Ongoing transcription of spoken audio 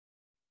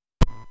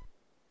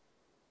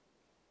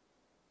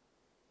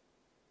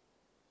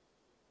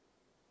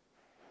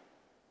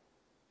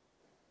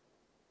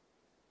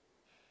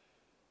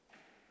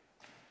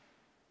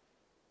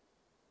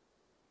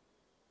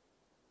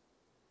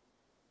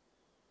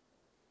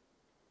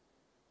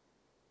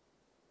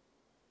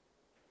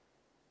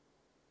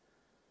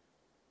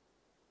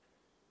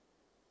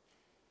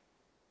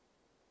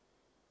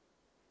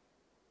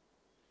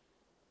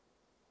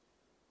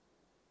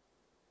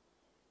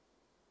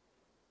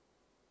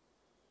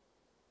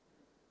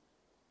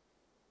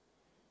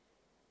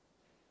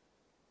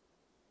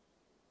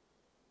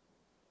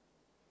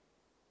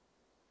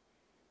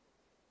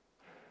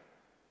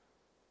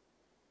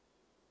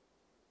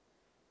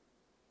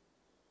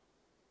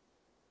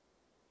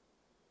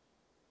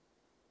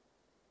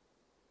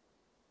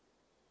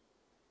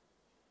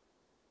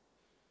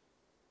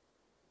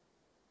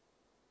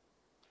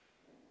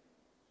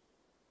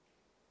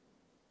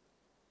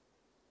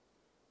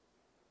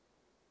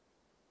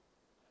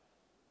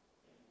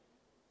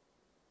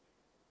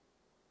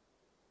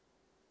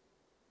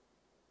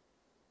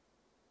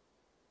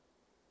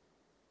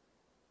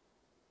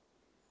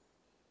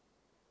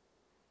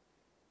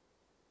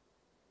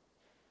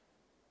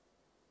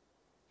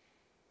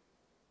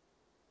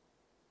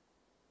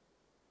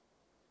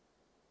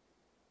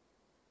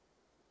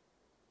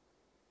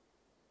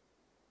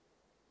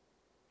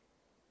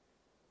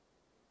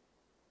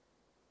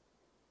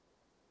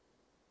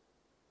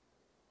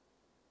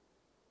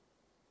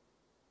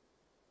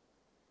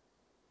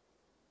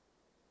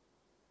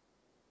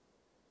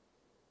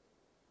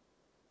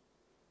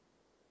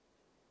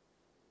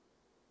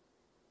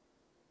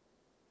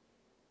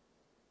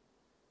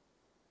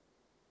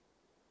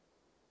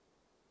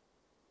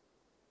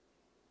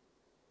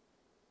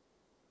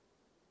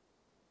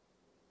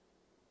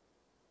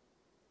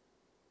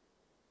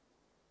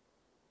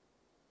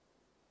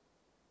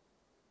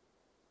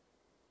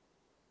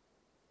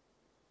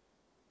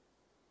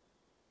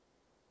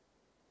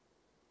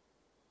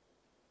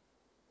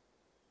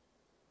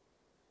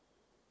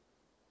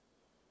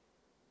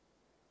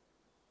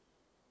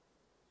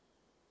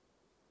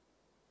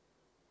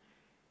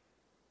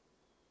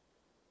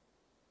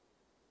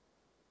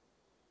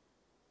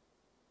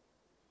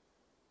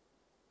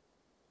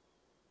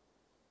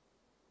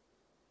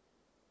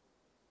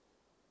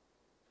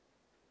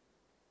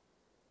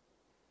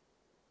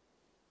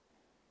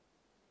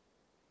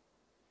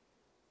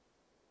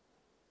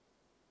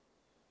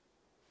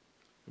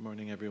Good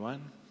morning,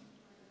 everyone.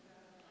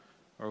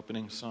 Our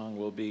opening song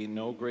will be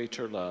No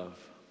Greater Love.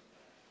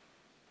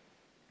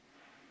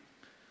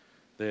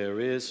 There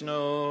is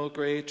no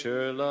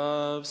greater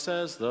love,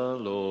 says the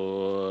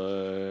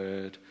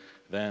Lord,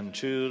 than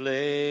to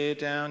lay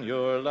down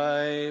your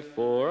life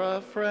for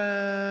a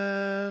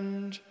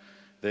friend.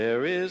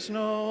 There is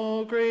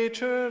no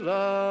greater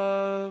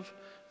love,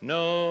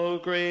 no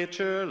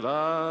greater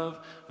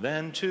love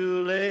than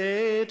to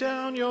lay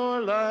down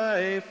your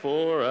life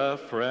for a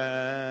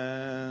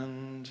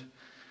friend.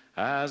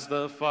 As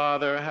the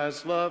Father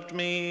has loved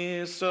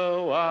me,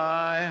 so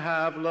I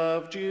have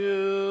loved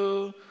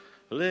you.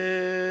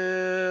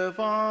 Live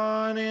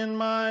on in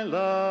my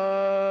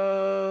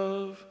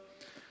love.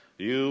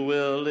 You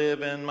will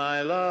live in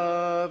my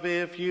love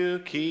if you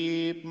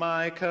keep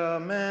my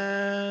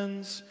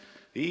commands,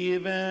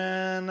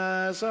 even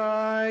as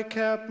I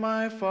kept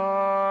my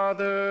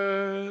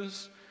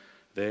Father's.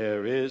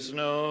 There is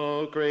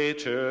no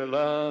greater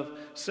love,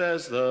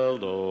 says the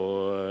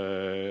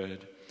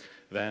Lord,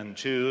 than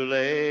to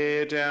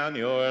lay down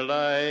your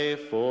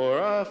life for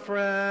a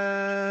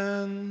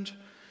friend.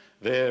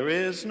 There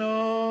is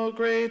no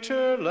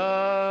greater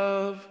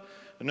love,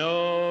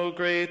 no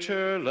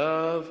greater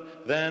love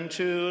than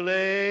to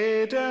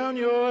lay down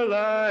your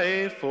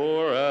life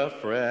for a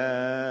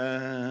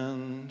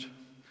friend.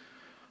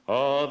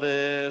 All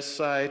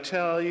this I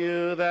tell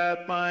you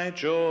that my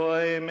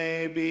joy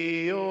may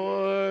be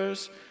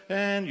yours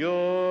and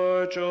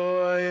your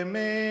joy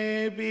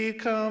may be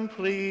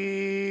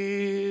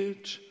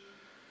complete.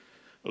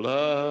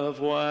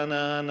 Love one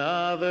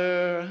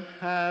another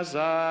as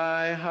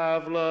I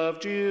have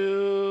loved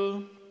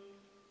you.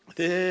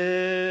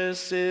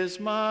 This is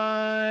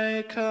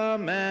my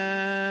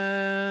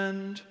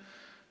command.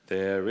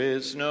 There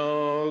is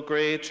no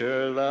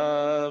greater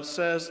love,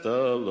 says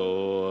the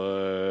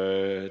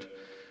Lord,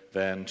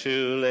 than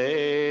to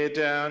lay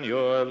down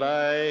your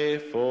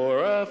life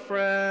for a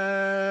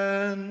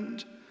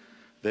friend.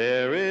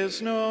 There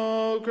is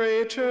no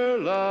greater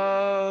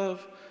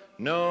love,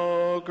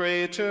 no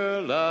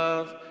greater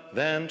love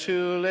than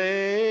to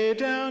lay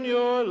down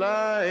your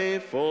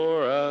life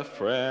for a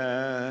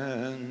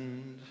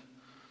friend.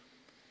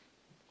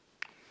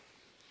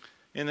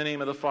 In the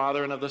name of the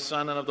Father, and of the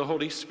Son, and of the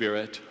Holy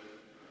Spirit.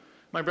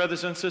 My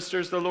brothers and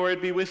sisters, the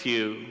Lord be with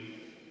you.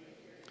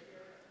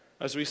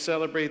 As we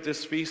celebrate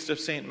this feast of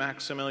St.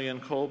 Maximilian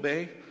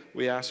Kolbe,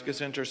 we ask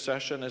his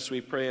intercession as we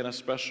pray in a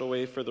special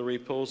way for the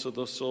repose of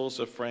the souls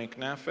of Frank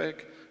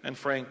Nafik and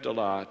Frank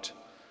Delot.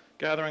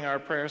 Gathering our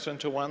prayers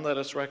into one, let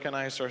us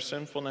recognize our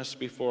sinfulness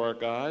before our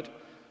God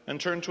and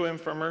turn to him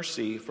for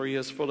mercy, for he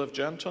is full of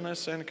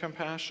gentleness and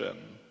compassion.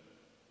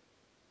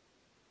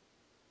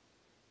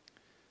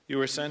 You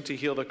were sent to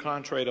heal the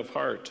contrite of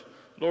heart.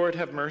 Lord,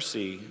 have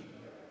mercy.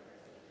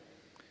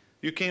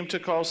 You came to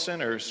call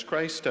sinners.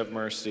 Christ, have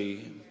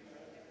mercy.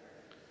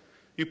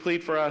 You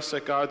plead for us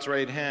at God's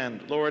right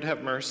hand. Lord,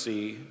 have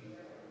mercy.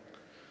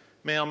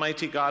 May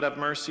Almighty God have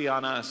mercy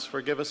on us,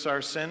 forgive us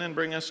our sin, and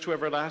bring us to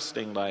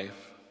everlasting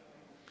life.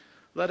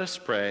 Let us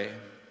pray.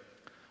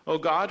 O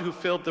God, who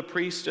filled the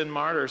priest and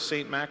martyr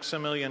St.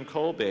 Maximilian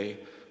Kolbe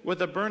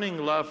with a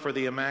burning love for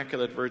the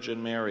Immaculate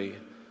Virgin Mary,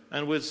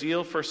 and with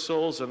zeal for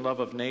souls and love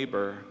of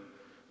neighbor,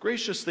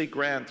 graciously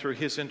grant through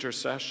his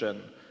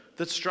intercession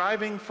that,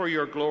 striving for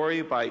your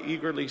glory by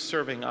eagerly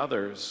serving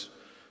others,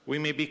 we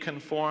may be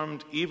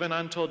conformed even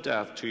until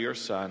death to your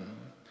Son,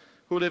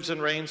 who lives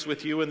and reigns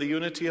with you in the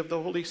unity of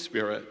the Holy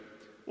Spirit,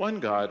 one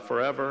God,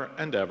 forever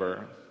and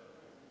ever.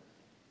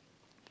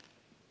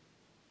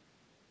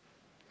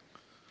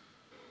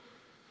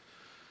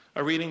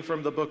 A reading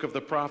from the book of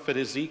the prophet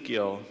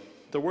Ezekiel.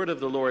 The word of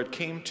the Lord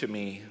came to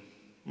me,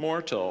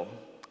 Mortal,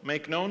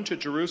 make known to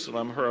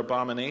Jerusalem her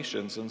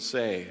abominations and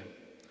say,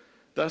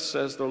 Thus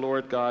says the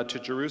Lord God to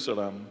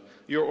Jerusalem,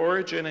 your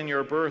origin and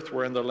your birth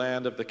were in the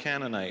land of the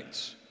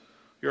Canaanites.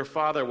 Your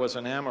father was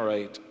an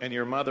Amorite and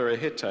your mother a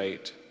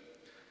Hittite.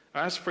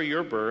 As for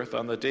your birth,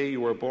 on the day you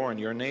were born,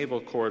 your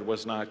navel cord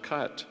was not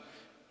cut,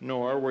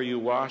 nor were you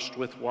washed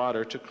with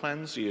water to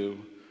cleanse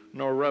you,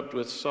 nor rubbed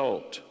with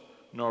salt,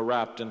 nor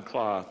wrapped in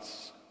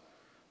cloths.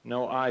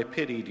 No eye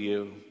pitied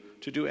you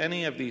to do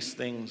any of these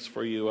things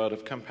for you out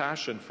of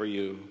compassion for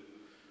you,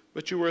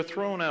 but you were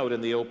thrown out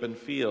in the open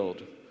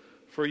field,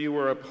 for you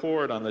were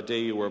abhorred on the day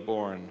you were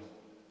born.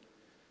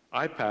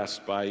 I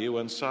passed by you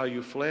and saw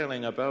you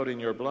flailing about in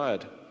your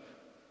blood.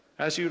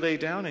 As you lay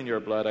down in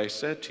your blood, I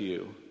said to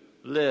you,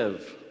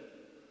 Live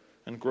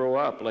and grow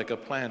up like a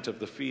plant of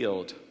the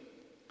field.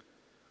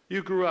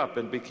 You grew up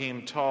and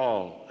became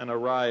tall and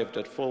arrived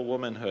at full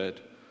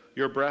womanhood.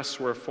 Your breasts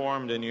were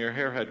formed and your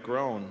hair had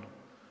grown,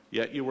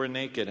 yet you were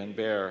naked and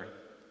bare.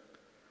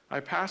 I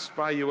passed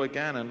by you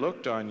again and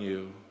looked on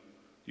you.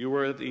 You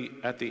were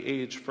at the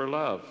age for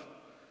love.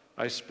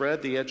 I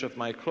spread the edge of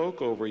my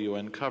cloak over you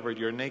and covered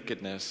your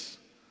nakedness.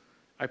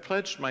 I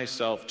pledged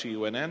myself to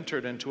you and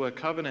entered into a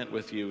covenant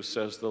with you,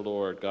 says the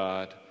Lord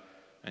God,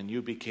 and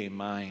you became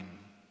mine.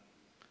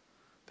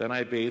 Then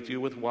I bathed you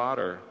with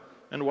water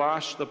and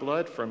washed the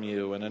blood from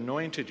you and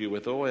anointed you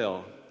with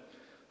oil.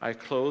 I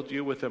clothed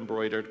you with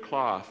embroidered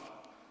cloth,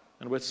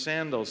 and with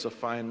sandals of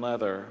fine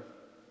leather.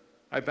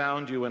 I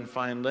bound you in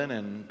fine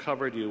linen, and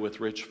covered you with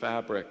rich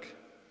fabric.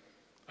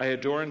 I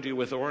adorned you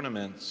with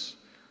ornaments.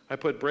 I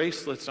put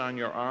bracelets on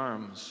your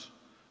arms,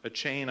 a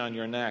chain on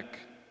your neck,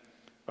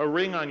 a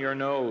ring on your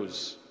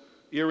nose,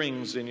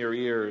 earrings in your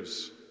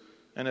ears,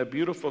 and a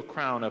beautiful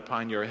crown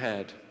upon your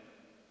head.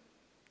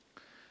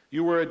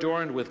 You were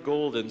adorned with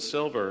gold and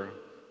silver,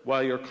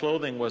 while your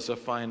clothing was of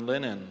fine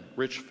linen,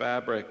 rich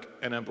fabric,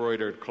 and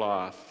embroidered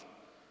cloth.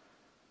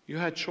 You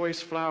had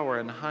choice flour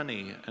and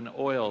honey and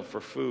oil for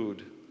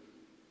food.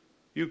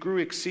 You grew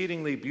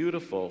exceedingly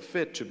beautiful,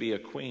 fit to be a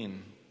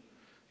queen.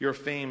 Your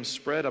fame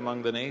spread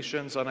among the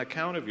nations on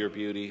account of your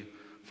beauty,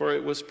 for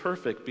it was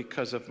perfect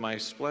because of my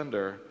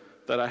splendor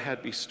that I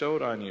had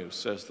bestowed on you,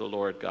 says the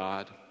Lord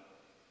God.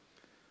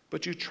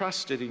 But you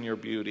trusted in your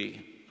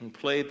beauty and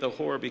played the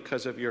whore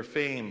because of your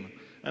fame,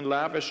 and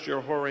lavished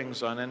your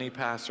whorings on any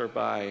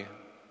passer-by.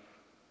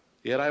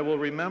 Yet I will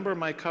remember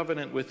my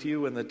covenant with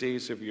you in the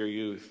days of your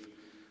youth,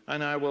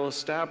 and I will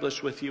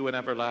establish with you an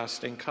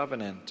everlasting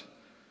covenant,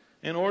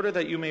 in order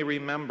that you may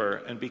remember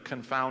and be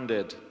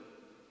confounded,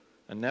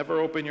 and never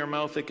open your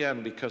mouth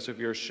again because of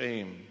your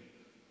shame,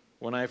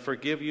 when I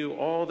forgive you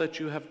all that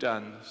you have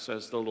done,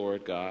 says the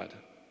Lord God.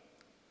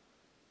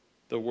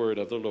 The word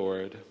of the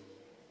Lord.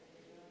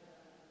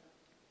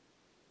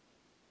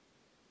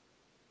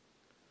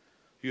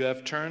 You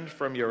have turned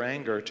from your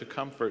anger to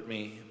comfort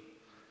me.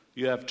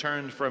 You have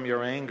turned from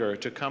your anger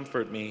to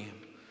comfort me.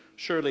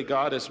 Surely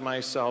God is my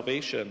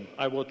salvation.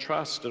 I will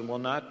trust and will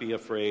not be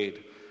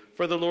afraid.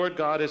 For the Lord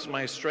God is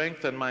my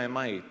strength and my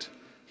might.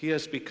 He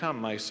has become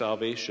my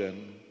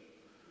salvation.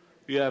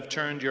 You have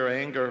turned your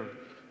anger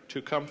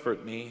to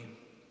comfort me.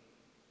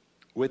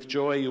 With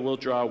joy you will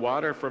draw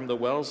water from the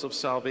wells of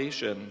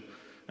salvation,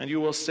 and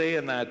you will say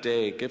in that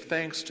day, give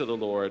thanks to the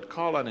Lord,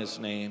 call on his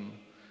name.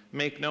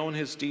 Make known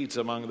his deeds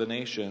among the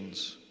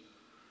nations.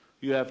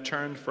 You have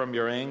turned from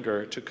your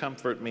anger to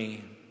comfort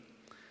me.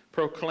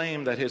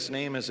 Proclaim that his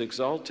name is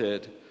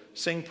exalted.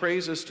 Sing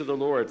praises to the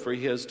Lord, for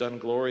he has done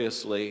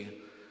gloriously.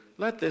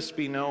 Let this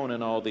be known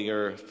in all the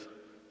earth.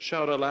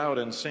 Shout aloud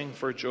and sing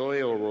for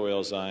joy, O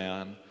royal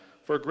Zion,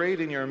 for great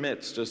in your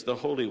midst is the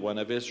Holy One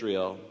of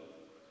Israel.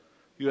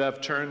 You have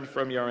turned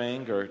from your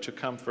anger to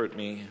comfort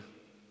me.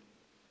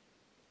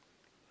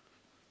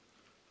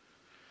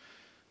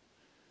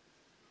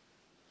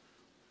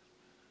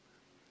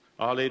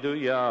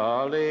 Alleluia,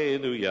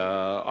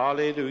 alleluia,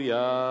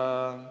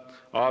 alleluia,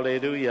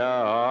 alleluia,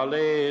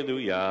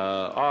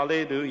 alleluia,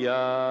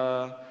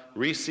 alleluia.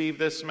 Receive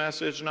this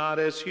message not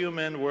as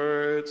human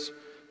words,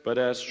 but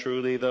as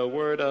truly the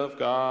word of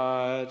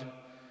God.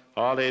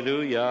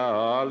 Alleluia,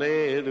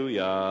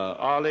 alleluia,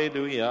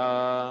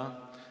 alleluia.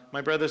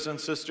 My brothers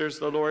and sisters,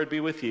 the Lord be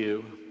with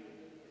you.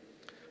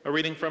 A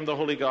reading from the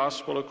Holy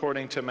Gospel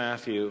according to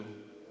Matthew.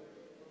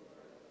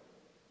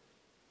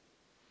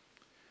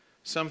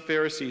 Some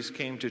Pharisees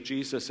came to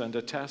Jesus, and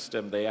to test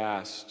him, they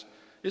asked,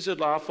 "Is it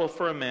lawful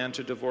for a man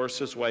to divorce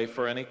his wife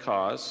for any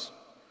cause?"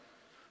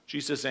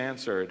 Jesus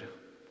answered,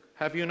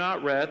 "Have you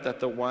not read that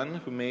the one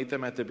who made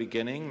them at the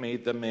beginning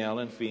made them male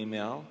and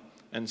female,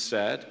 and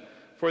said,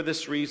 'For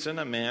this reason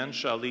a man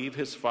shall leave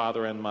his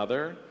father and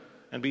mother,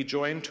 and be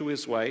joined to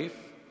his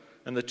wife,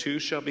 and the two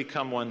shall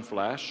become one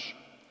flesh'?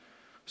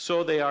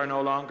 So they are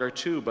no longer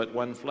two, but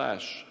one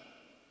flesh.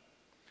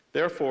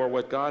 Therefore,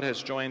 what God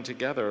has joined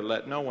together,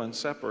 let no one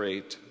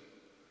separate."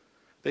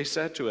 They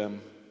said to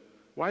him,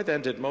 "Why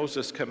then did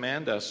Moses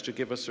command us to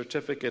give a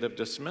certificate of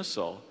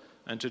dismissal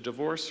and to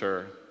divorce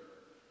her?"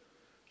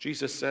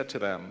 Jesus said to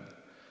them,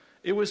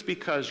 "It was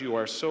because you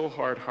are so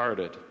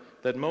hard-hearted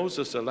that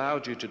Moses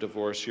allowed you to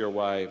divorce your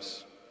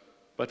wives.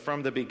 But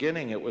from the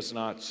beginning it was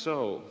not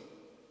so.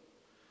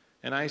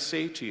 And I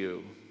say to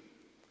you,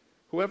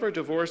 whoever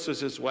divorces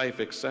his wife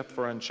except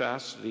for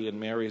unchastity and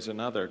marries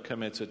another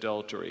commits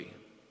adultery."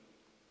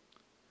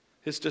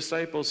 His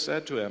disciples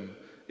said to him,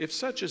 "If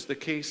such is the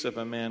case of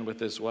a man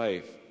with his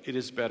wife, it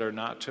is better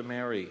not to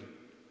marry."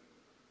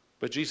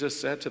 But Jesus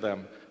said to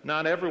them,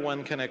 "Not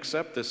everyone can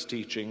accept this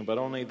teaching, but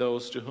only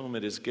those to whom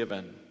it is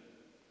given.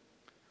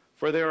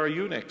 For there are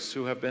eunuchs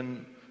who have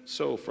been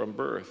so from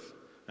birth,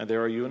 and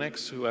there are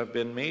eunuchs who have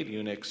been made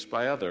eunuchs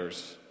by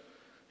others,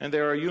 and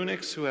there are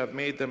eunuchs who have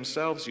made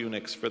themselves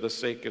eunuchs for the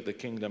sake of the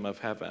kingdom of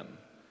heaven.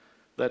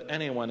 Let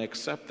anyone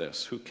accept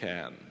this who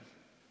can."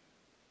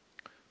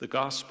 The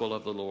Gospel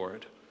of the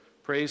Lord.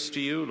 Praise to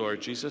you,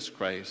 Lord Jesus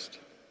Christ.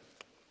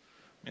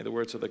 May the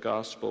words of the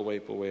Gospel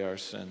wipe away our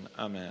sin.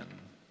 Amen.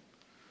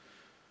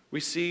 We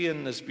see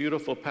in this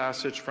beautiful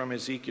passage from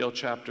Ezekiel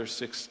chapter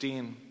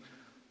 16,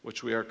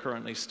 which we are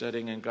currently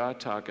studying in God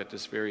Talk at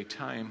this very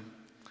time,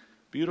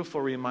 beautiful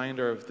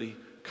reminder of the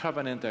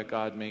covenant that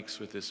God makes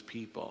with his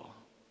people.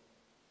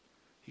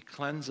 He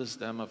cleanses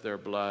them of their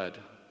blood,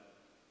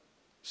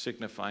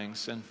 signifying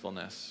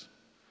sinfulness.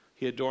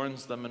 He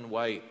adorns them in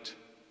white,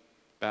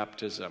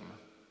 baptism,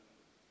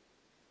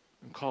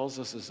 and calls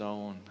us his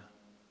own.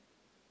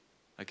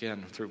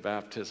 Again, through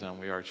baptism,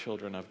 we are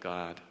children of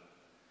God.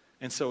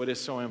 And so it is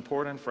so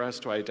important for us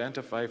to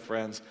identify,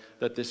 friends,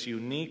 that this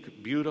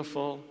unique,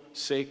 beautiful,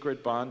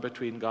 sacred bond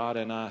between God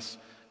and us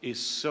is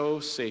so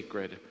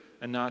sacred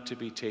and not to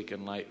be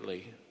taken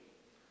lightly.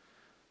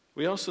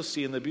 We also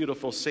see in the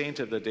beautiful saint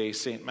of the day,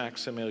 St.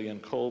 Maximilian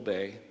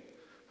Kolbe,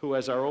 who,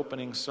 as our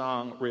opening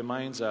song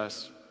reminds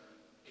us,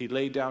 he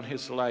laid down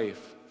his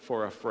life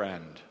for a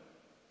friend.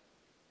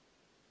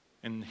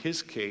 In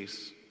his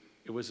case,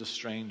 it was a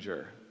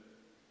stranger.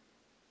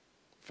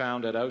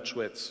 Found at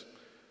Auschwitz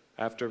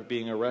after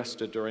being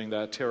arrested during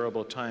that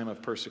terrible time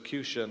of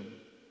persecution,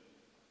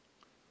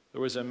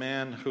 there was a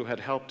man who had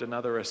helped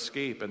another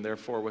escape and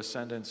therefore was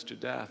sentenced to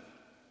death.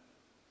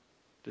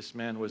 This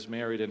man was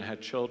married and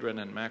had children,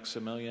 and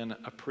Maximilian,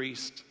 a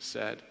priest,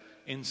 said,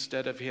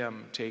 "Instead of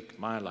him, take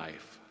my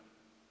life."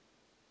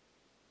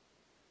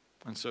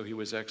 And so he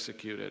was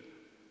executed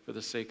for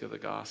the sake of the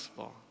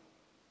gospel.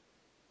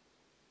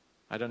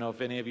 I don't know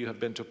if any of you have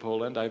been to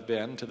Poland. I've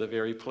been to the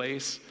very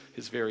place,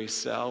 his very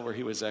cell where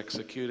he was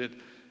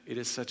executed. It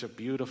is such a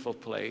beautiful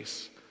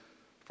place.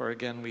 For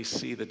again, we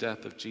see the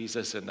death of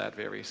Jesus in that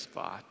very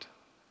spot.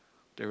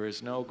 There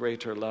is no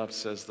greater love,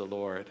 says the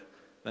Lord,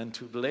 than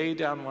to lay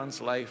down one's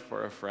life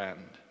for a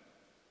friend.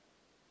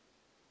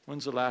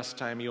 When's the last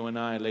time you and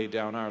I laid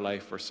down our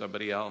life for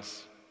somebody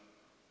else?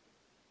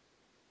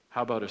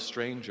 How about a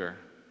stranger,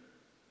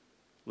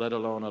 let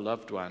alone a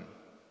loved one?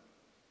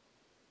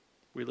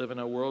 We live in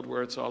a world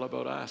where it's all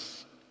about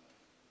us.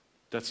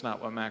 That's not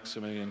what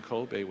Maximilian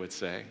Kolbe would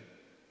say.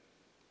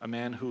 A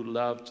man who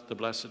loved the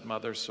Blessed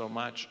Mother so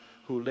much,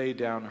 who laid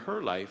down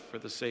her life for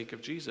the sake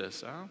of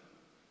Jesus.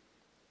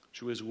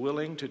 She was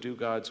willing to do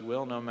God's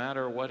will no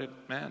matter what it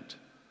meant.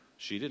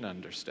 She didn't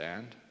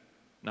understand,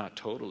 not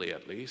totally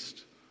at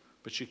least,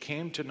 but she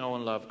came to know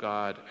and love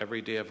God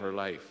every day of her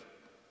life.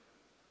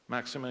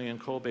 Maximilian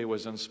Kolbe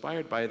was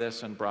inspired by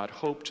this and brought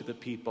hope to the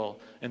people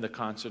in the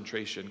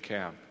concentration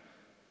camp.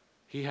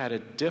 He had a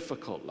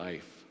difficult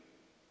life.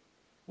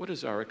 What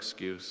is our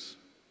excuse?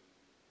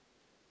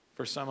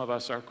 For some of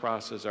us, our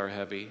crosses are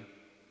heavy,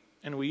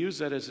 and we use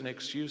that as an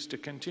excuse to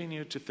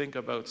continue to think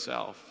about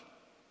self.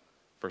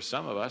 For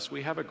some of us,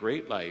 we have a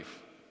great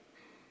life,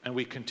 and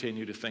we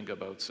continue to think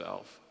about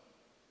self.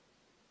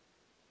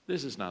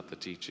 This is not the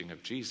teaching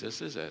of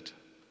Jesus, is it?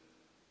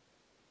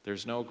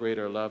 There's no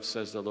greater love,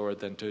 says the Lord,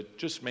 than to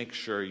just make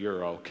sure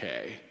you're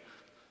okay.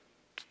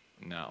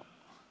 No.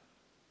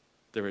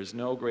 There is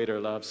no greater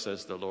love,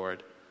 says the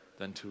Lord,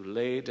 than to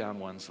lay down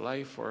one's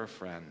life for a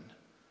friend.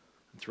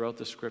 And throughout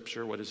the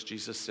scripture, what does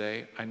Jesus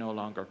say? I no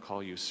longer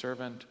call you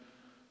servant,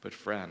 but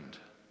friend.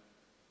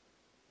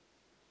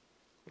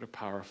 What a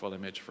powerful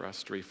image for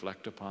us to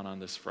reflect upon on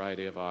this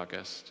Friday of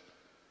August.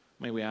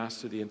 May we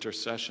ask through the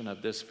intercession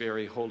of this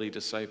very holy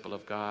disciple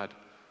of God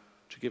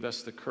to give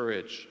us the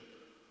courage,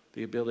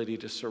 the ability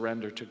to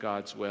surrender to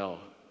God's will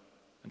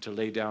and to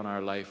lay down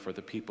our life for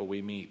the people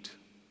we meet,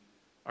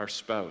 our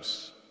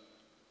spouse,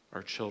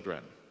 our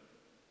children,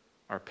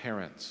 our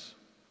parents,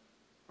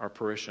 our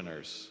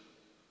parishioners,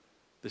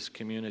 this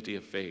community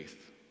of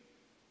faith,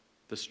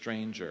 the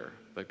stranger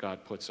that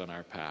God puts on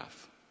our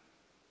path.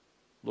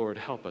 Lord,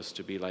 help us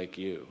to be like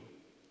you.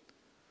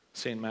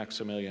 St.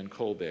 Maximilian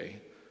Kolbe,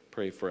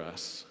 pray for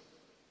us.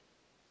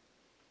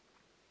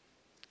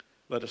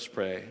 Let us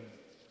pray.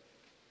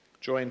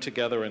 Joined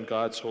together in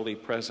God's holy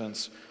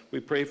presence, we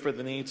pray for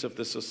the needs of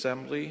this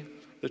assembly,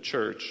 the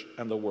church,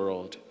 and the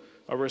world.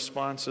 Our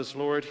response is,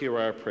 Lord, hear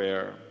our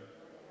prayer.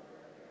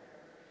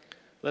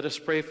 Let us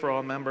pray for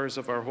all members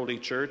of our holy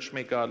church.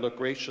 May God look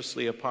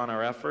graciously upon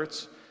our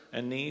efforts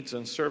and needs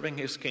in serving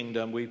his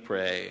kingdom, we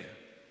pray.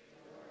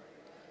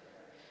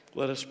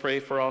 Let us pray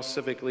for all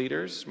civic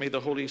leaders. May the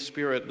Holy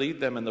Spirit lead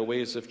them in the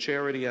ways of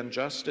charity and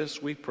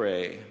justice, we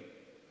pray.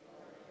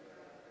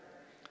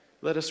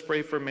 Let us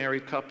pray for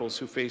married couples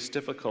who face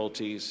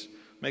difficulties.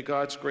 May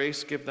God's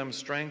grace give them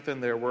strength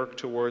in their work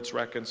towards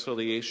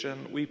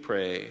reconciliation, we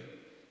pray.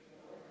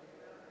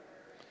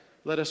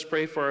 Let us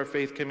pray for our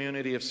faith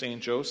community of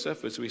St.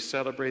 Joseph as we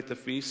celebrate the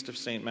feast of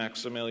St.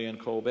 Maximilian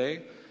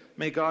Kolbe.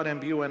 May God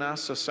imbue in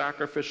us a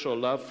sacrificial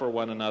love for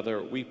one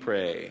another, we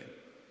pray.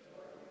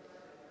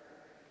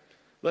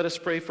 Let us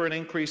pray for an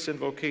increase in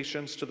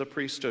vocations to the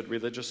priesthood,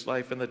 religious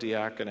life, and the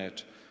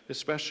diaconate,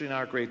 especially in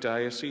our great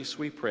diocese,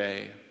 we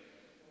pray.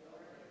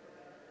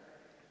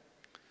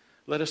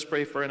 Let us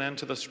pray for an end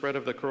to the spread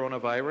of the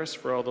coronavirus,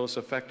 for all those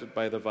affected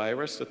by the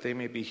virus, that they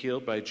may be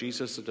healed by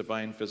Jesus, the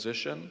divine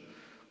physician,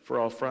 for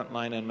all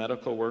frontline and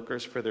medical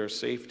workers for their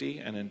safety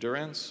and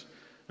endurance,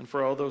 and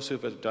for all those who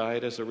have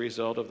died as a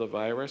result of the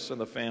virus and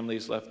the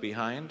families left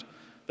behind,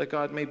 that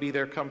God may be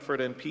their comfort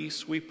and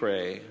peace, we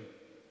pray.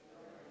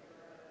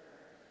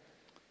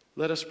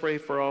 Let us pray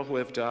for all who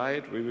have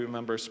died. We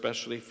remember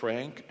especially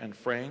Frank,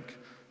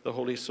 the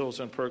holy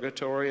souls in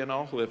purgatory, and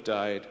all who have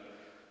died.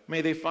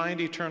 May they find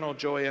eternal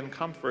joy and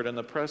comfort in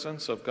the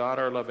presence of God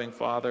our loving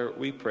Father,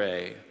 we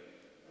pray.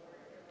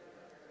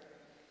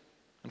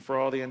 And for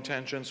all the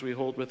intentions we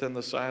hold within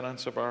the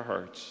silence of our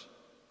hearts.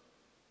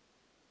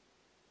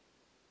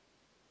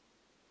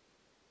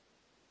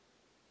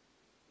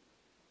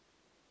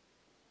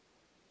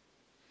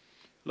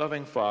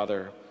 Loving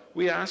Father,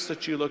 we ask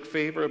that you look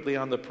favorably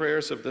on the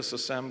prayers of this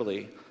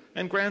assembly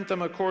and grant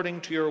them according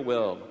to your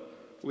will.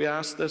 We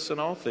ask this in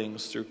all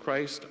things through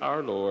Christ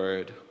our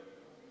Lord.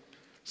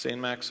 Saint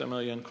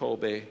Maximilian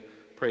Kolbe,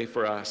 pray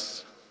for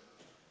us.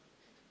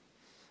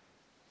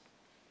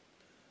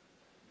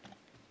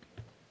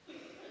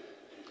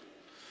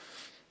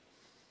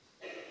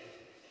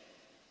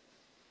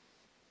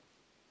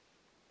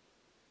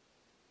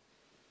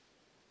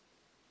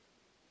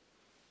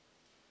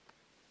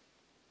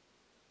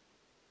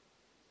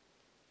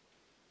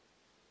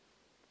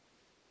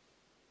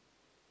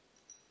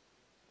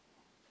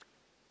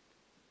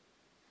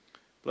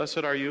 Blessed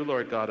are you,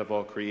 Lord God of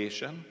all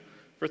creation,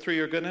 for through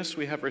your goodness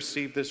we have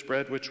received this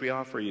bread which we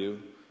offer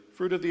you,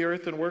 fruit of the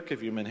earth and work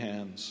of human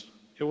hands.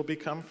 It will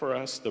become for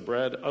us the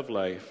bread of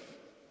life.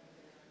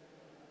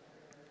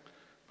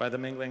 By the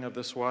mingling of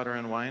this water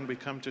and wine, we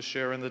come to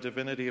share in the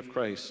divinity of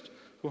Christ,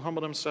 who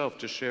humbled himself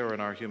to share in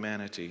our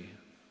humanity.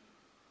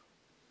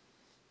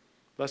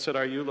 Blessed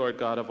are you, Lord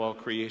God of all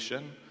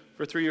creation,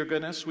 for through your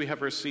goodness we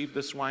have received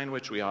this wine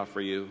which we offer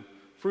you,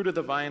 fruit of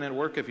the vine and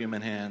work of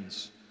human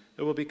hands.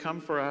 It will become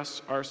for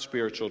us our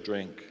spiritual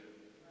drink.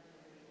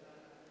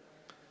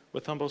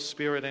 With humble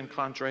spirit and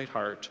contrite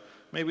heart,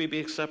 may we be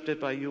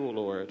accepted by you, O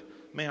Lord.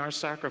 May our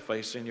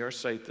sacrifice in your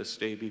sight this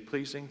day be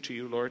pleasing to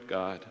you, Lord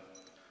God.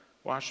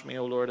 Wash me,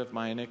 O Lord, of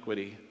my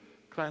iniquity.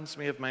 Cleanse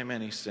me of my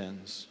many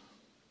sins.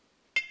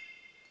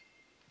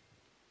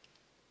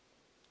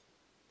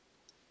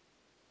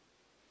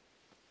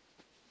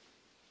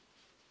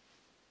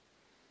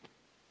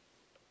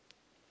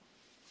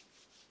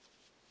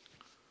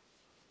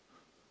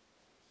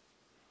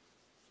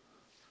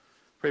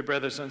 Pray,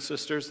 brothers and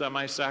sisters, that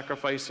my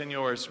sacrifice and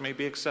yours may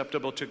be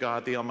acceptable to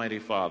God, the Almighty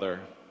Father.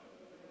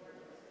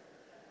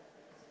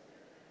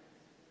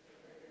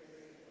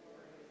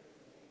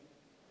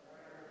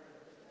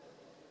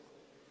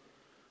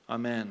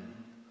 Amen.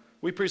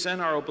 We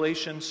present our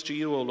oblations to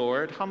you, O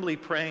Lord, humbly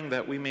praying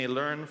that we may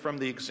learn from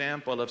the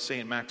example of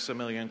St.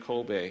 Maximilian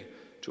Kolbe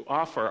to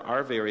offer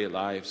our very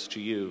lives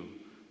to you,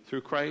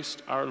 through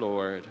Christ our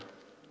Lord.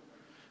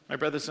 My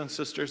brothers and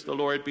sisters, the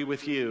Lord be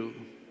with you.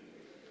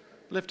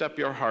 Lift up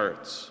your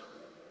hearts.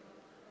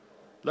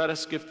 Let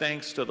us give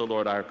thanks to the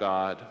Lord our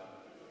God.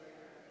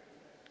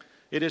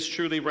 It is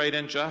truly right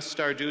and just,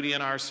 our duty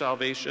and our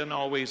salvation,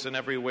 always and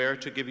everywhere,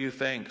 to give you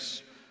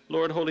thanks,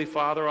 Lord, Holy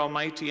Father,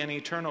 Almighty and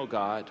eternal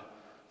God,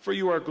 for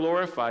you are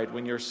glorified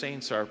when your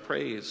saints are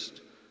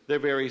praised. Their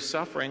very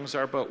sufferings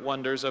are but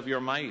wonders of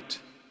your might.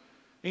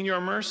 In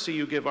your mercy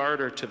you give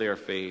ardor to their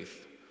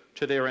faith.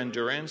 To their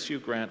endurance you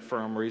grant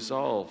firm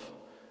resolve.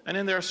 And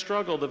in their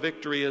struggle the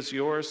victory is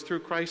yours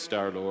through Christ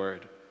our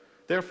Lord.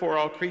 Therefore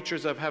all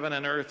creatures of heaven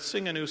and earth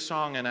sing a new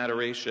song in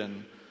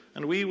adoration,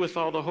 and we with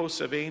all the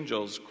hosts of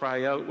angels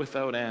cry out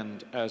without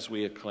end as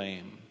we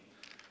acclaim.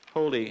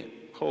 Holy,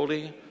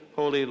 holy,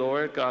 holy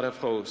Lord, God of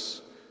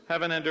hosts,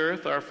 heaven and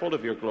earth are full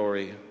of your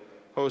glory.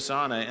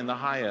 Hosanna in the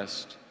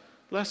highest.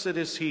 Blessed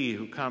is he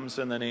who comes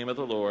in the name of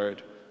the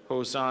Lord.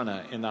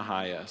 Hosanna in the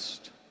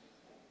highest.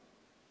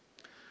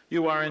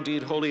 You are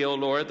indeed holy, O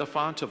Lord, the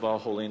font of all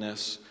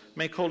holiness.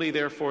 Make holy,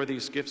 therefore,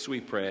 these gifts,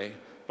 we pray,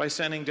 by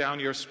sending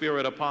down your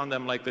Spirit upon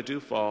them like the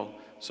dewfall,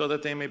 so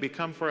that they may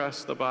become for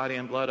us the body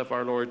and blood of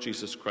our Lord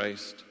Jesus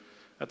Christ.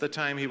 At the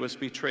time he was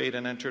betrayed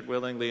and entered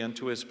willingly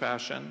into his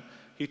passion,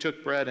 he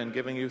took bread and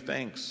giving you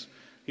thanks,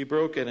 he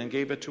broke it and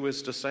gave it to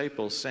his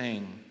disciples,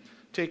 saying,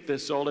 "Take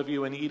this, all of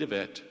you, and eat of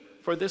it,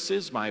 for this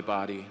is my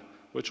body,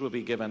 which will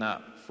be given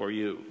up for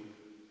you."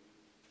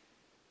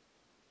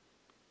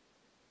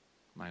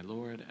 My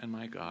Lord and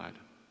my God.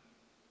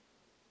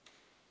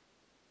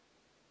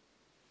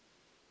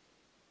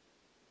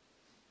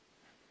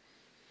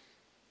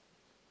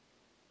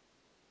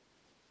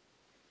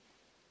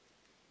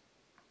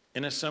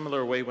 In a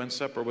similar way, when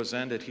supper was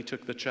ended, he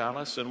took the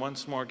chalice, and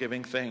once more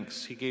giving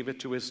thanks, he gave it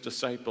to his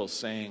disciples,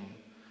 saying,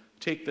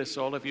 "Take this,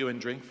 all of you,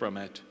 and drink from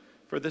it,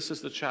 for this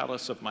is the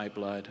chalice of my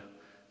blood,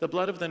 the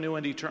blood of the new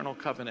and eternal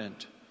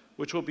covenant,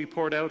 which will be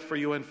poured out for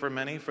you and for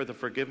many for the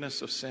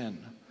forgiveness of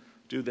sin.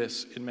 Do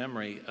this in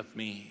memory of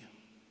me."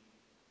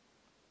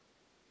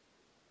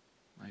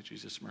 My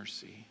Jesus,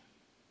 mercy.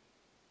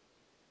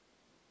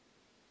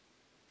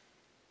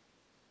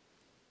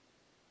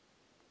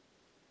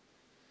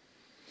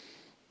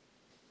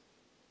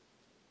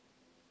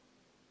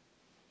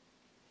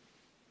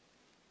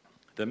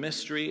 The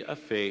mystery of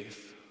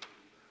faith.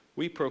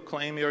 We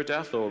proclaim your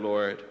death, O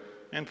Lord,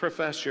 and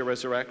profess your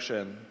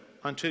resurrection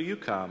until you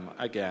come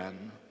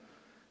again.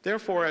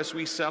 Therefore, as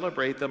we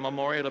celebrate the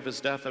memorial of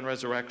his death and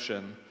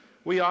resurrection,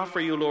 we offer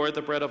you, Lord,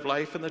 the bread of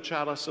life and the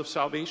chalice of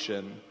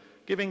salvation,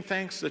 giving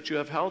thanks that you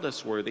have held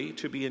us worthy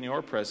to be in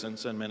your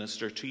presence and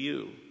minister to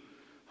you.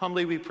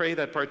 Humbly we pray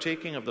that,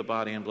 partaking of the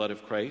body and blood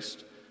of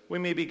Christ, we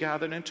may be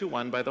gathered into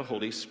one by the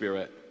Holy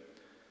Spirit.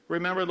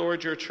 Remember,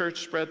 Lord, your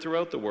church spread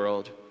throughout the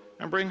world,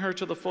 and bring her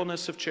to the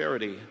fullness of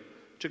charity,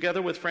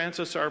 together with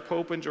Francis our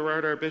Pope and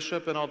Gerard our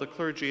Bishop and all the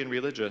clergy and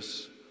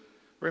religious.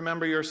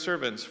 Remember your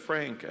servants,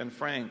 Frank and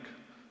Frank,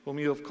 whom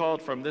you have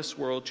called from this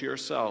world to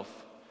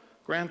yourself.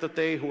 Grant that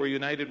they who were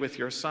united with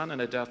your Son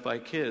in a death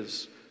like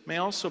his may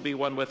also be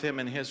one with him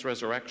in his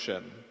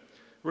resurrection.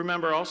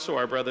 Remember also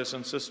our brothers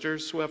and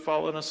sisters who have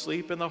fallen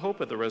asleep in the hope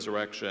of the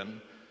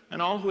resurrection,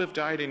 and all who have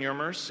died in your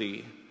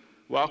mercy.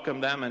 Welcome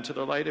them into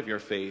the light of your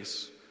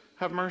face.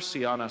 Have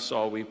mercy on us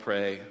all, we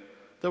pray,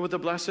 that with the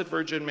Blessed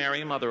Virgin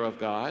Mary, Mother of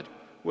God,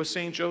 with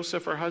Saint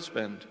Joseph, her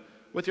husband,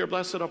 with your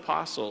blessed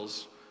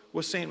apostles,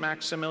 with Saint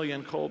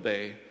Maximilian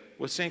Kolbe,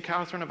 with Saint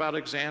Catherine of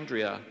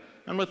Alexandria,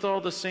 and with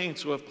all the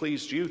saints who have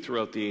pleased you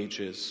throughout the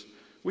ages,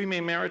 we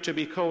may merit to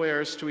be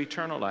co-heirs to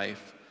eternal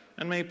life,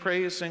 and may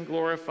praise and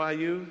glorify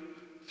you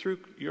through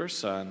your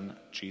Son,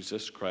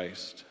 Jesus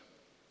Christ.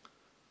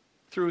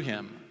 Through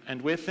him,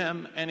 and with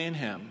him, and in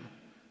him,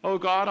 O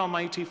God,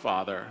 Almighty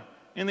Father,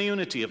 in the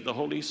unity of the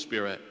Holy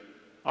Spirit,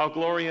 all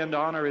glory and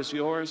honor is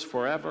yours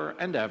forever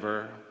and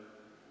ever.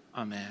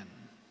 Amen.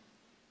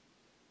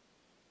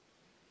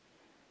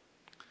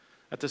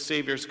 At the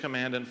Savior's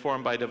command,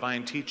 informed by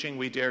divine teaching,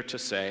 we dare to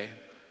say,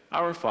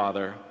 Our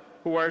Father,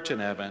 who art in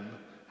heaven,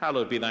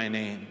 hallowed be thy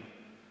name.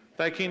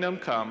 Thy kingdom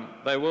come,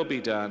 thy will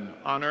be done,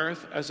 on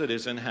earth as it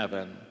is in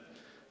heaven.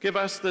 Give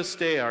us this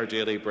day our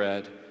daily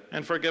bread,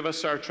 and forgive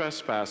us our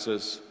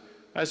trespasses,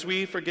 as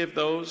we forgive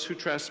those who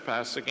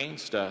trespass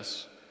against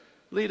us.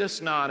 Lead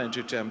us not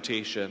into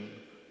temptation,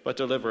 but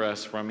deliver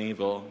us from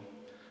evil.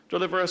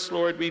 Deliver us,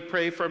 Lord, we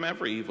pray, from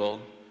every evil.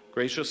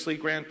 Graciously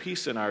grant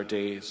peace in our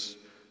days,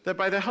 that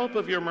by the help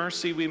of your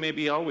mercy we may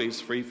be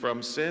always free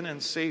from sin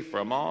and safe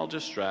from all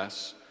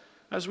distress,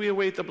 as we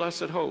await the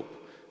blessed hope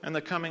and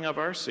the coming of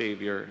our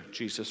Savior,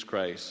 Jesus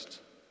Christ.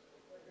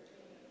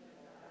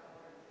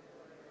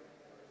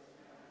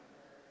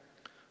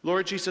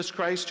 Lord Jesus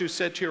Christ, who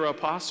said to your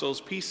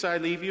apostles, Peace I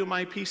leave you,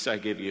 my peace I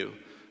give you,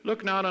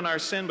 look not on our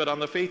sin, but on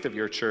the faith of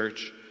your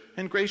church,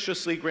 and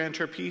graciously grant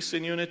her peace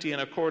and unity in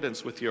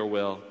accordance with your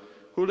will,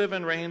 who live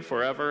and reign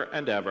forever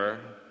and ever.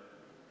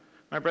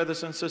 My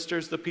brothers and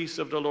sisters, the peace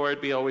of the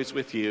Lord be always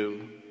with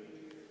you.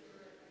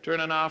 Turn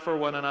and offer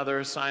one another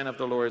a sign of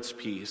the Lord's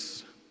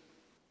peace.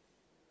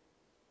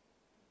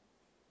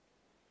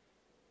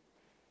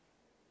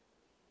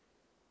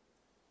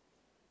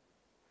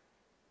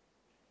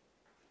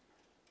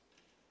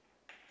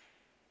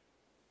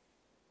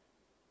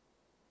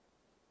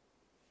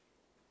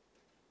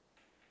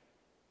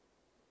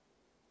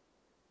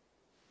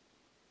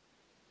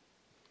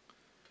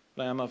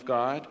 Lamb of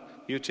God,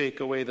 you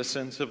take away the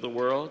sins of the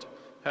world,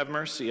 have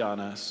mercy on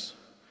us.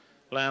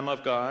 Lamb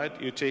of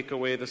God, you take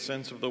away the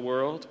sins of the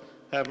world,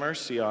 have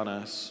mercy on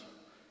us.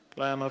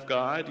 Lamb of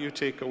God, you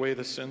take away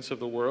the sins of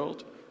the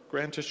world,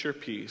 grant us your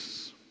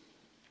peace.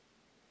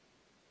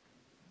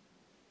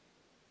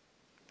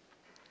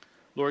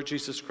 Lord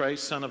Jesus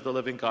Christ, Son of the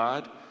living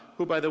God,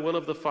 who by the will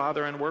of the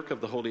Father and work of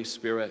the Holy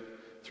Spirit,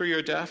 through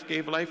your death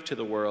gave life to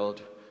the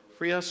world,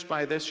 free us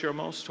by this your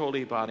most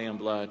holy body and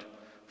blood,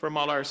 from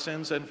all our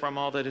sins and from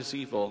all that is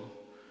evil.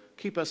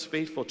 Keep us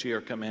faithful to your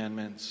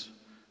commandments,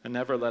 and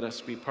never let us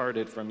be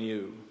parted from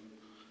you.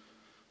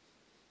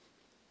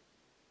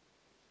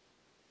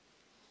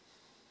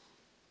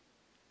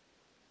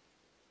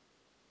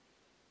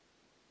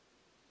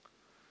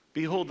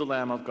 Behold the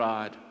Lamb of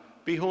God.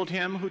 Behold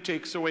him who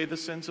takes away the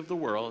sins of the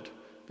world.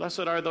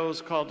 Blessed are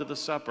those called to the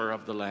supper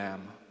of the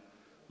Lamb.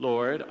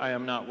 Lord, I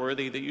am not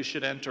worthy that you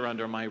should enter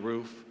under my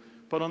roof,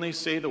 but only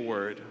say the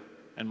word,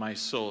 and my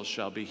soul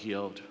shall be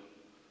healed.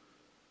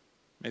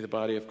 May the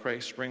body of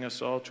Christ bring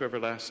us all to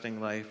everlasting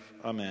life.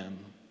 Amen.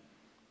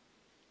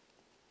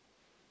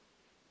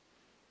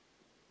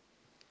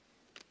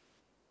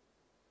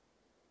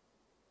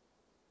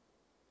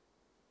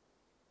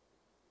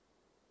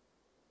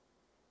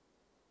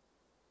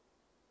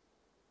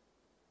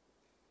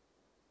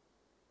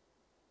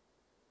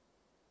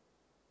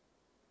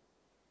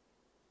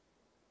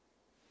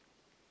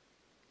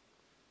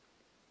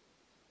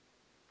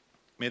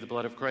 May the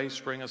blood of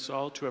Christ bring us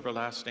all to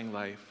everlasting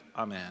life.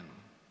 Amen.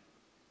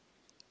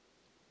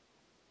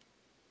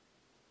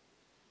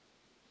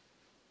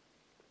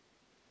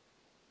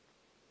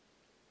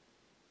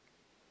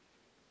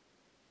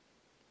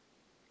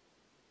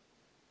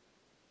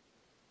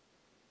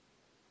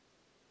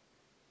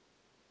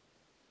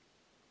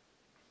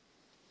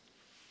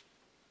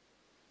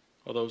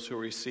 All those who are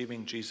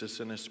receiving Jesus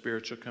in his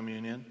spiritual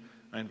communion,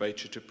 I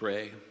invite you to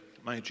pray.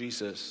 My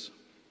Jesus,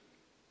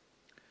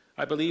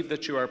 I believe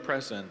that you are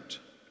present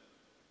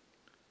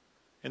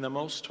in the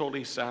most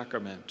holy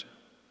sacrament.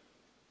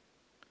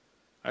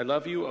 I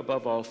love you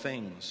above all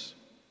things,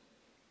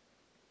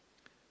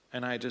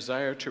 and I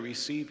desire to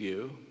receive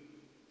you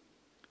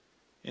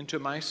into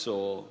my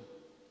soul.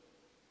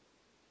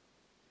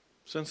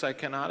 Since I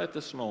cannot at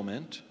this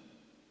moment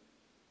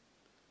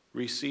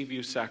receive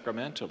you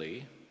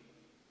sacramentally,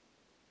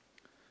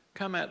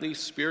 come at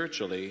least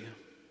spiritually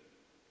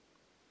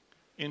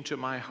into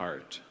my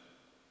heart.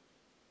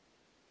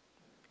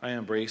 I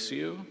embrace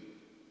you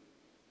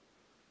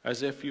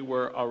as if you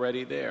were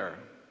already there,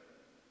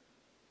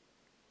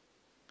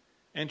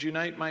 and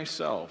unite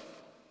myself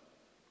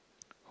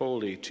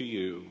wholly to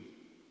you.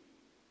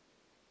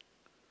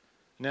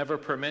 Never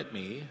permit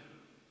me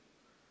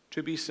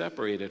to be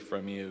separated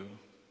from you.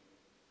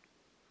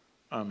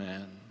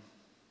 Amen.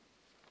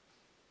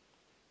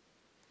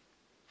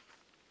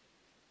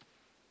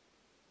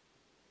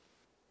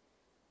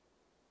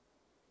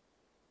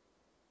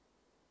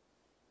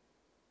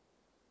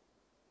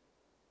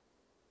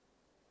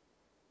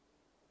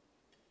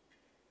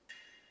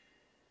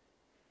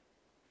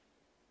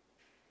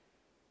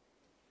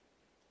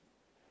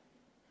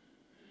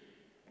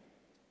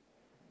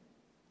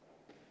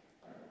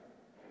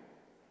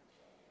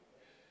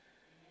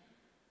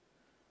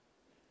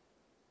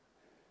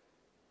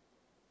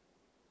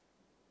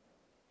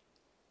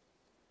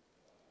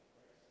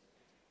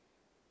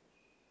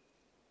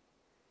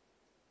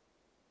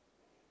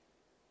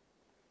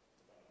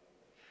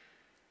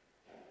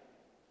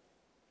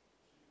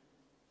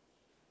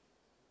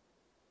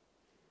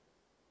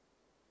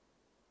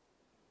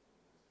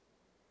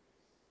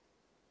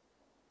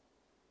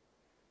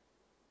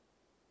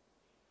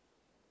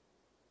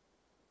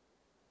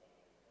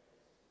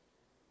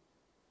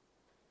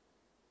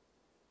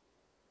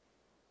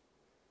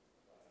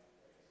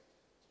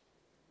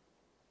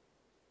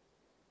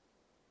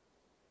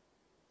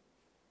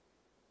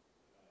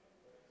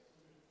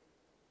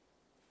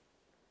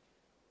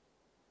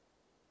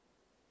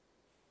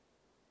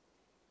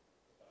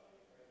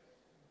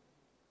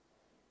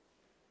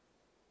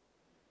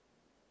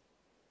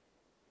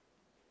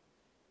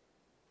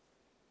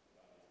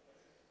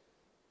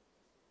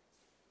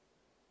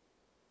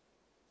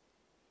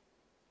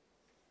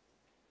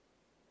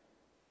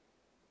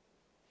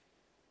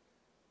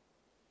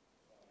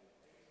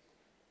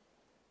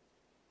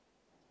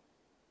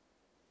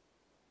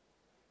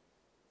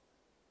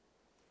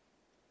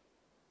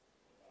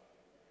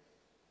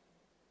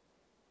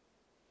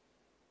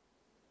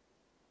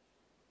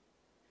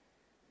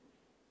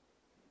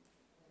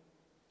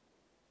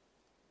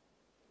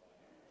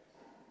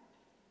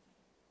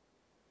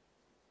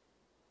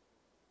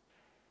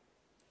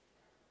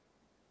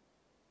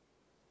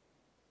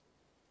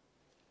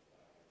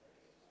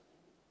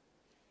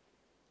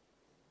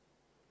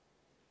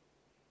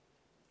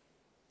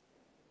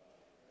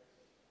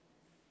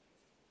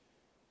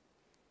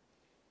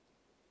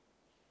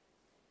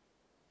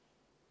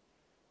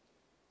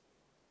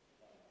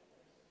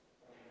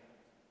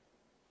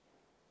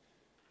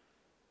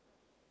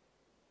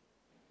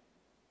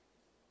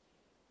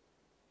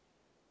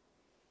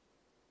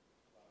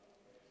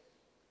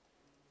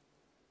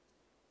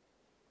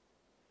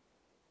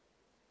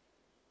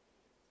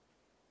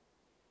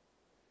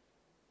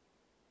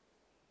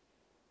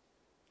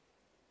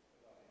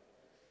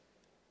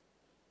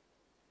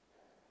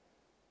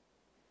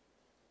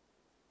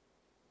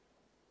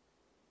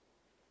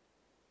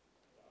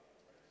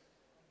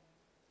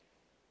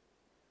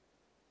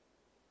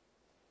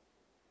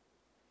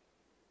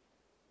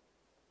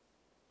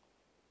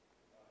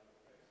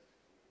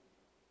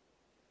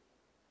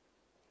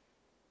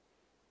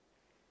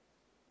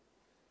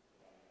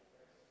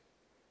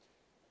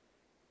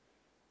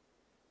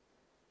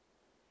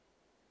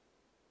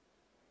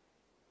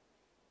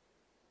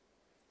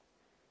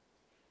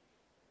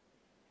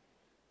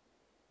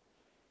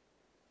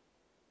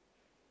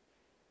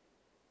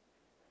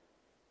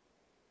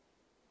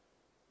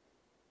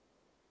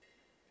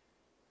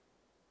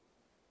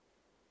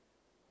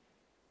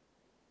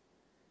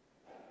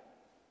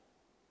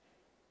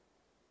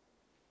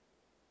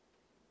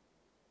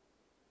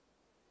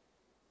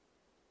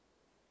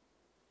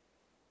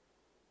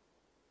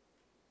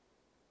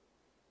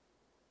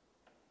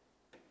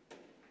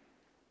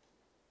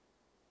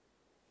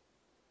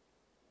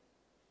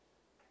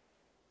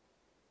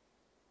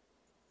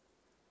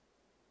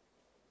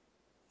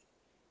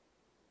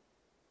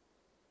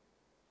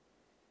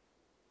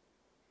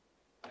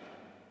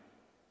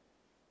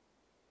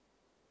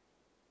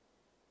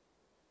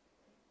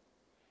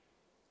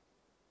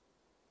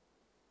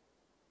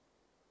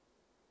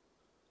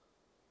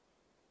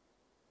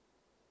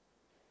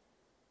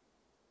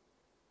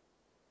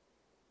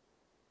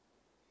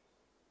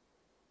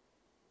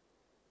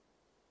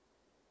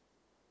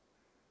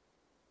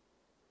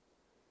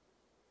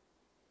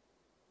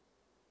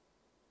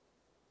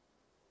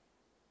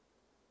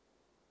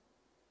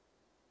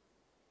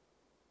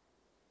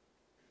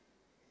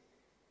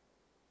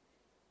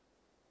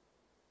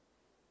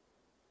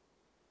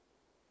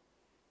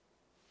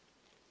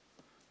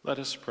 Let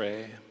us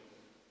pray.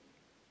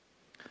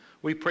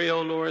 We pray,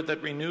 O Lord,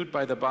 that renewed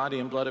by the body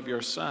and blood of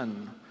your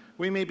Son,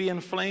 we may be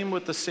inflamed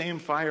with the same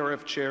fire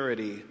of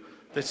charity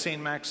that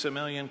St.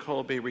 Maximilian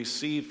Kolbe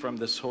received from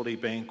this holy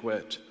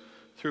banquet.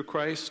 Through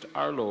Christ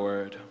our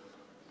Lord.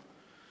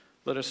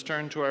 Let us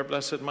turn to our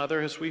Blessed Mother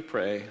as we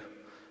pray.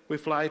 We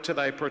fly to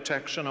thy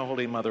protection, O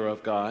Holy Mother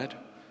of God.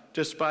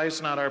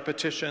 Despise not our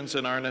petitions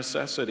and our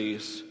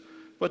necessities,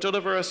 but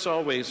deliver us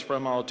always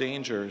from all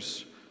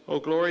dangers. O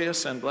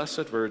glorious and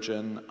blessed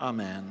Virgin.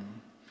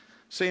 Amen.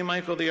 Saint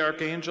Michael the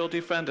Archangel,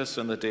 defend us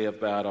in the day of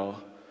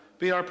battle.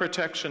 Be our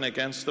protection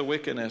against the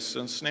wickedness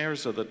and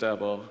snares of the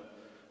devil.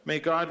 May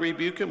God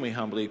rebuke him, we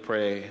humbly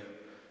pray.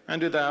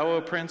 And do thou,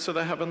 O Prince of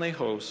the heavenly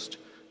host,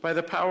 by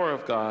the power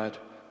of God,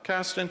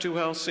 cast into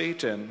hell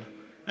Satan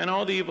and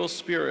all the evil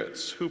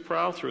spirits who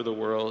prowl through the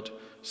world,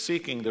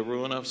 seeking the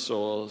ruin of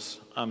souls.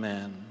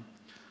 Amen.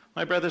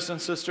 My brothers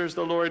and sisters,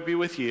 the Lord be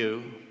with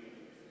you.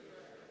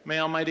 May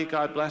Almighty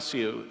God bless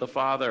you, the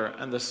Father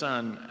and the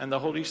Son and the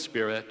Holy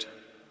Spirit.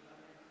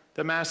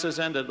 The Mass is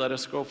ended. Let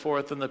us go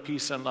forth in the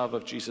peace and love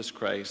of Jesus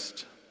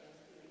Christ.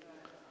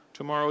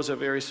 Tomorrow is a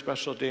very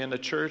special day in the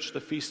Church,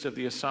 the Feast of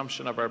the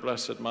Assumption of our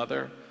Blessed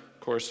Mother. Of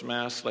course,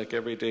 Mass, like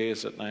every day,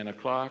 is at 9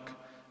 o'clock,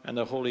 and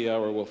the Holy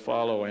Hour will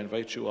follow. I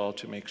invite you all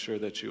to make sure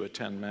that you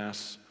attend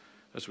Mass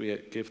as we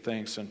give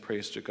thanks and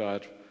praise to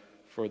God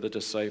for the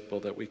disciple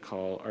that we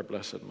call our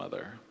Blessed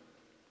Mother.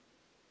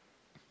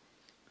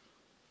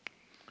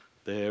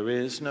 There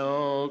is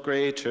no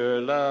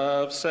greater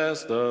love,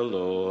 says the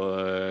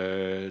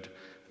Lord,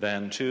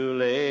 than to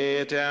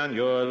lay down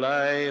your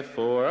life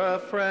for a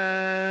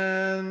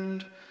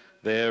friend.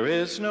 There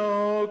is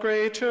no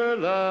greater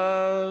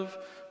love,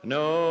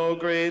 no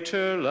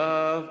greater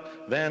love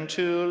than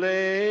to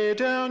lay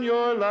down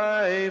your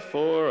life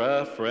for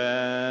a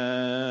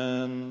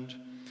friend.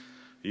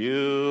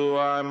 You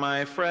are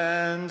my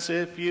friends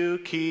if you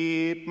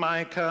keep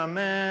my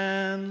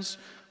commands,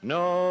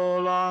 no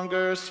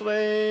longer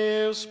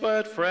slaves,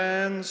 but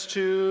friends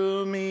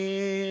to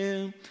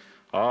me.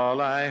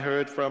 All I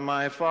heard from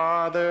my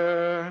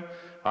Father,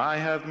 I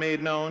have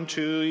made known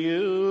to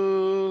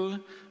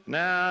you.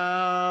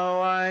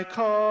 Now I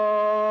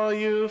call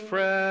you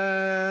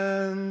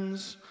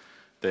friends.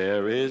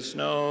 There is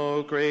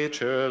no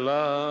greater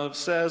love,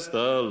 says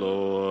the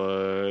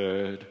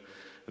Lord,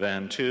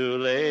 than to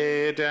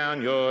lay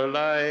down your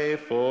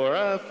life for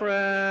a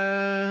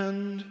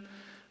friend.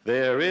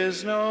 There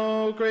is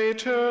no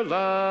greater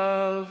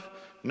love,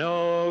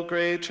 no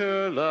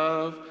greater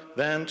love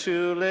than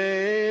to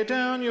lay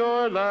down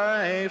your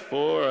life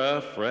for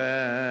a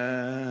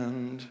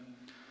friend.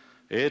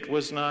 It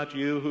was not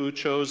you who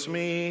chose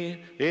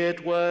me,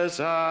 it was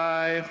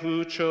I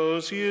who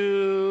chose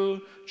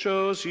you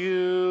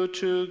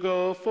to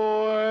go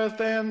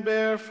forth and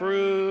bear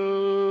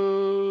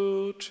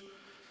fruit.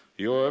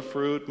 Your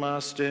fruit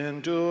must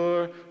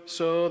endure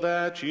so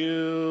that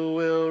you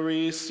will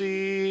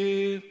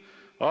receive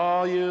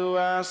all you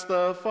ask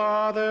the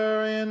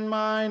Father in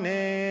my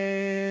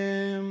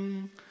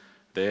name.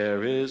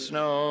 There is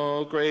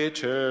no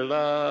greater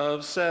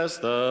love, says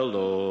the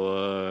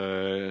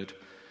Lord,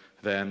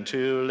 than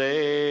to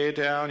lay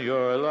down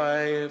your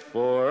life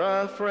for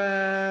a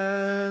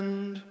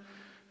friend.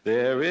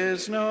 There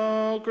is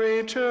no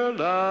greater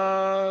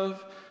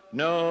love,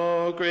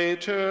 no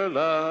greater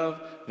love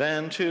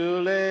than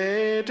to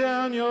lay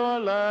down your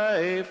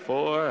life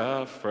for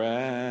a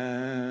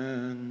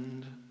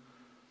friend.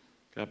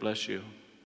 God bless you.